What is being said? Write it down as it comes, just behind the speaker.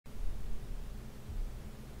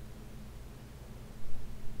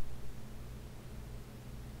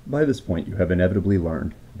By this point, you have inevitably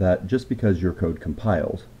learned that just because your code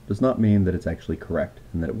compiles does not mean that it's actually correct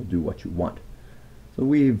and that it will do what you want. So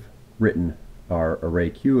we've written our array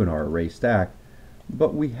queue and our array stack,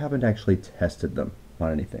 but we haven't actually tested them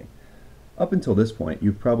on anything. Up until this point,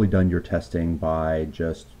 you've probably done your testing by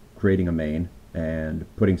just creating a main and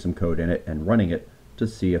putting some code in it and running it to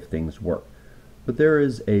see if things work. But there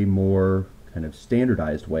is a more kind of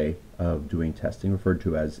standardized way of doing testing referred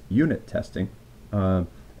to as unit testing,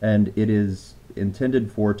 and it is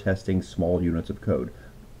intended for testing small units of code,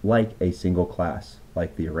 like a single class,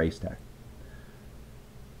 like the array stack.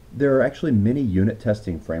 There are actually many unit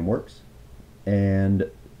testing frameworks, and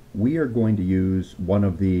we are going to use one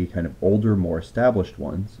of the kind of older, more established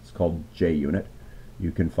ones. It's called JUnit.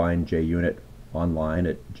 You can find JUnit online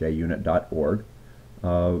at junit.org,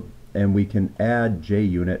 and we can add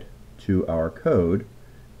JUnit to our code.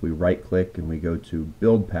 We right-click and we go to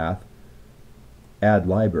Build Path, Add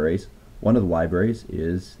Libraries. One of the libraries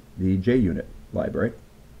is the JUnit library.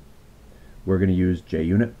 We're going to use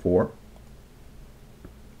JUnit For,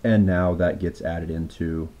 and now that gets added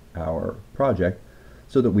into our project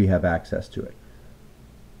so that we have access to it.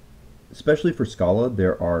 Especially for Scala,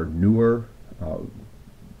 there are newer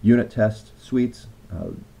unit test suites.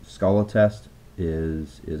 Scala test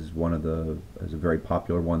is a very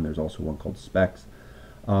popular one. There's also one called Specs,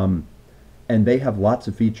 and they have lots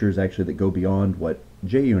of features actually that go beyond what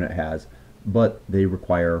JUnit has, but they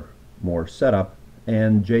require more setup.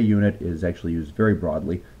 And JUnit is actually used very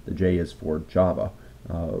broadly. The J is for Java.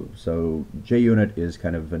 So JUnit is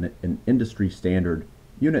kind of an industry standard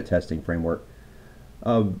unit testing framework.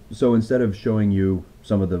 So instead of showing you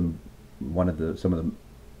some of the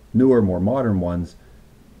newer, more modern ones,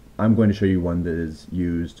 I'm going to show you one that is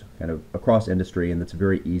used kind of across industry and that's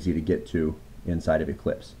very easy to get to inside of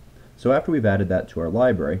Eclipse. So after we've added that to our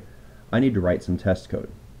library, I need to write some test code.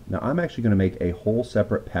 Now I'm actually going to make a whole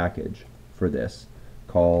separate package for this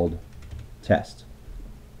called test.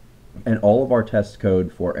 And all of our test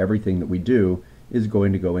code for everything that we do is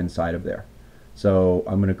going to go inside of there. So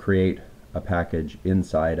I'm going to create a package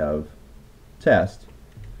inside of test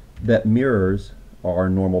that mirrors our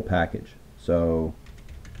normal package. So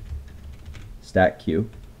stack queue.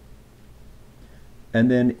 And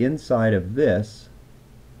then inside of this,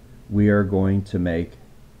 we are going to make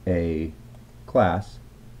a class.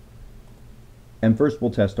 And first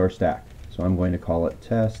we'll test our stack. So I'm going to call it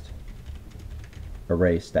test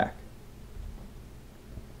array stack.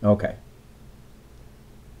 Okay.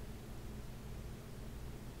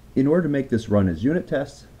 In order to make this run as unit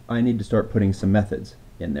tests, I need to start putting some methods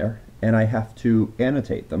in there, and I have to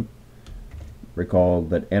annotate them. Recall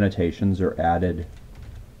that annotations are added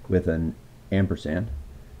with an ampersand,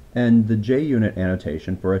 and the JUnit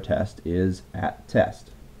annotation for a test is @test.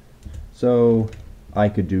 So I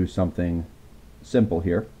could do something simple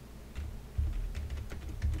here.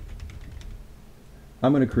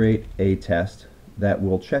 I'm going to create a test that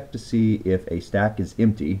will check to see if a stack is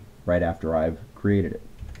empty right after I've created it.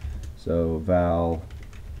 So val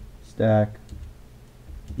stack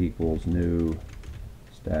equals new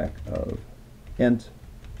stack of int.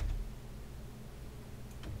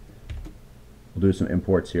 We'll do some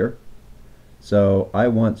imports here. So I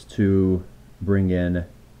want to bring in,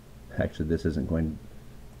 actually this isn't going,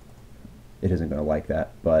 it isn't going to like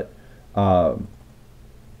that, but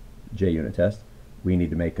JUnit test, we need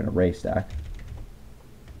to make an array stack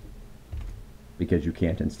because you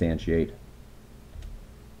can't instantiate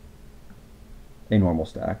a normal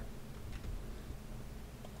stack.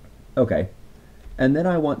 Okay, and then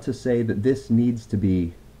I want to say that this needs to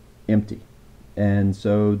be empty. And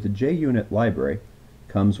so the JUnit library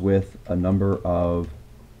comes with a number of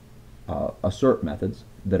assert methods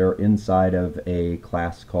that are inside of a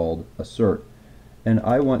class called assert. And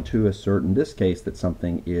I want to assert in this case that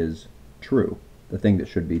something is true. The thing that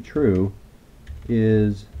should be true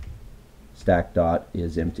is stack dot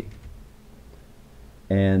is empty.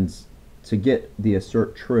 And to get the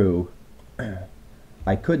assert true,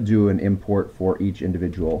 I could do an import for each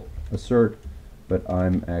individual assert, but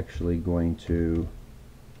I'm actually going to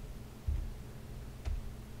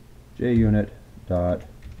JUnit dot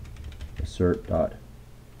assert dot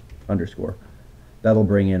underscore. That'll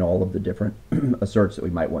bring in all of the different asserts that we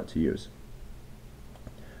might want to use.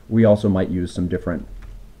 We also might use some different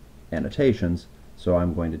annotations, so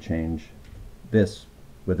I'm going to change this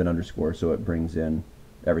with an underscore so it brings in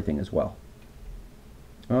everything as well.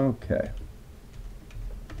 Okay.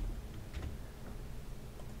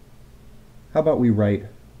 How about we write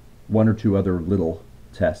one or two other little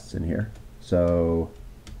tests in here? So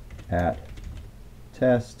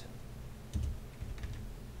 @test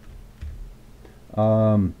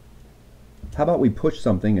how about we push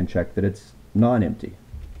something and check that it's non-empty?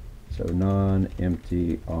 So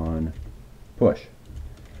non-empty on push.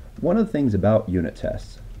 One of the things about unit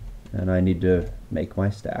tests, and I need to make my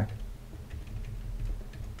stack,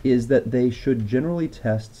 is that they should generally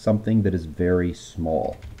test something that is very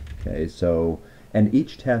small. Okay, so, and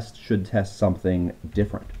each test should test something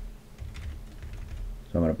different.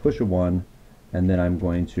 So I'm going to push a 1, and then I'm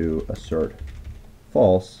going to assert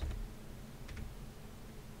false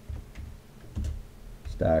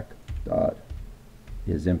stack dot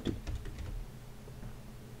is empty.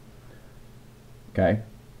 Okay,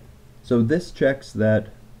 so this checks that,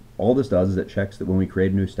 all this does is it checks that when we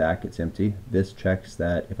create a new stack it's empty. This checks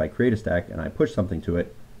that if I create a stack and I push something to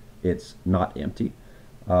it, it's not empty.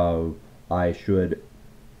 I should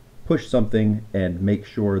push something and make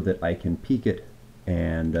sure that I can peek it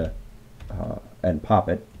and pop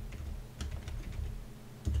it.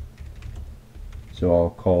 So I'll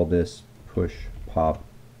call this push pop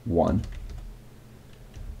 1.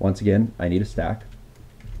 Once again, I need a stack.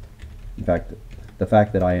 In fact, the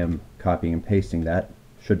fact that I am copying and pasting that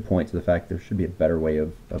should point to the fact there should be a better way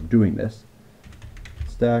of doing this.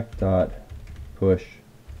 Stack dot push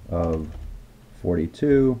of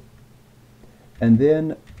 42, and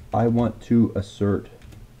then I want to assert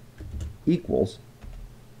equals,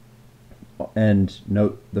 and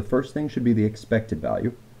note the first thing should be the expected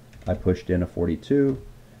value. I pushed in a 42,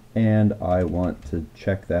 and I want to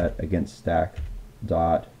check that against stack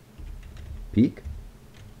dot peek,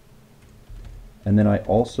 and then I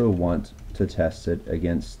also want to test it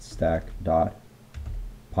against stack dot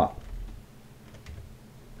pop.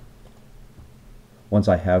 Once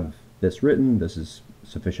I have this written, this is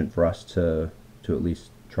sufficient for us to at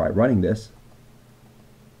least try running this.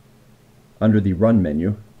 Under the run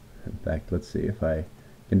menu, in fact, let's see if I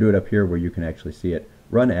can do it up here where you can actually see it.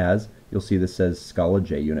 Run as, you'll see this says Scala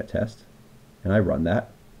JUnit Test, and I run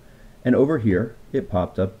that. And over here, it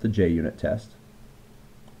popped up the JUnit Test.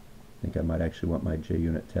 I think I might actually want my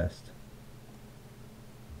JUnit Test.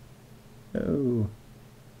 Oh,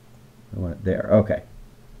 I want it there. Okay,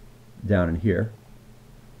 down in here.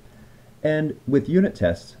 And with unit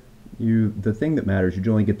tests, the thing that matters, you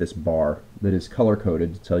generally get this bar that is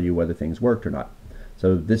color-coded to tell you whether things worked or not.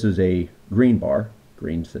 So this is a green bar.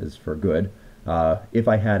 Green says for good. If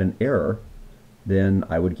I had an error, then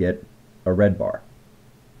I would get a red bar.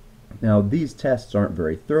 Now these tests aren't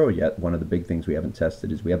very thorough yet. One of the big things we haven't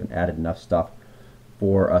tested is we haven't added enough stuff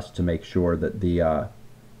for us to make sure that the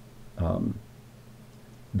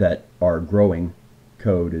that our growing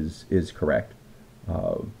code is correct.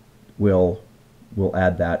 We'll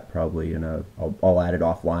add that probably in a, I'll add it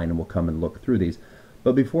offline and we'll come and look through these.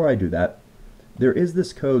 But before I do that, there is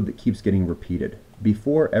this code that keeps getting repeated.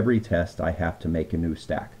 Before every test I have to make a new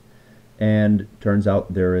stack. And turns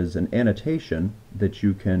out there is an annotation that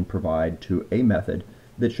you can provide to a method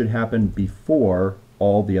that should happen before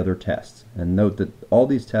all the other tests. And note that all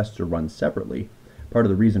these tests are run separately. Part of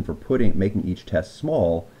the reason for making each test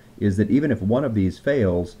small is that even if one of these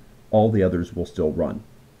fails, all the others will still run.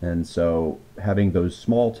 And so having those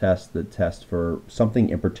small tests that test for something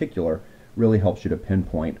in particular really helps you to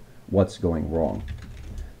pinpoint what's going wrong.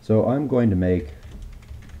 So I'm going to make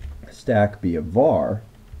stack be a var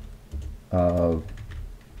of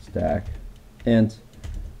stack int,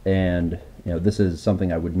 and this is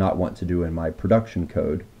something I would not want to do in my production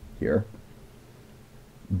code here,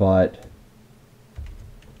 but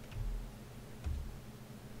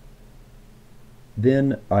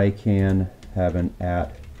then I can have an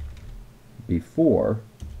at before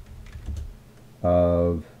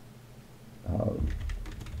of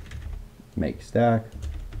make stack,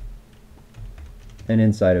 and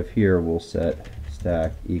inside of here we'll set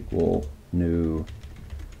stack equal new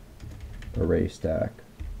array stack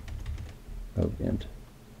of int.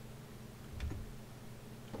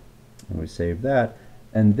 And we save that,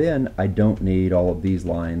 and then I don't need all of these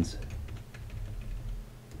lines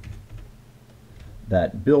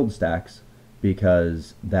that build stacks,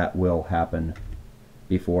 because that will happen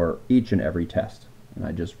before each and every test. And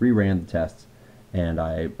I just reran the tests and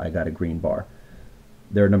I got a green bar.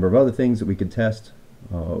 There are a number of other things that we could test.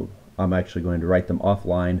 I'm actually going to write them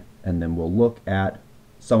offline, and then we'll look at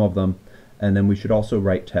some of them, and then we should also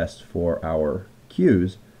write tests for our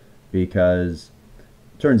queues, because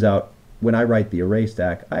it turns out when I write the array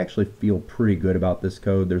stack, I actually feel pretty good about this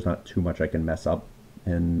code. There's not too much I can mess up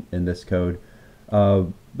in this code.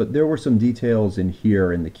 But there were some details in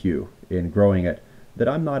here in the queue, in growing it, that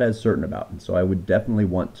I'm not as certain about. And so I would definitely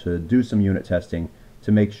want to do some unit testing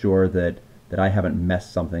to make sure that I haven't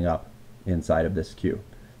messed something up inside of this queue.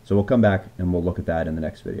 So we'll come back and we'll look at that in the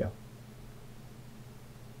next video.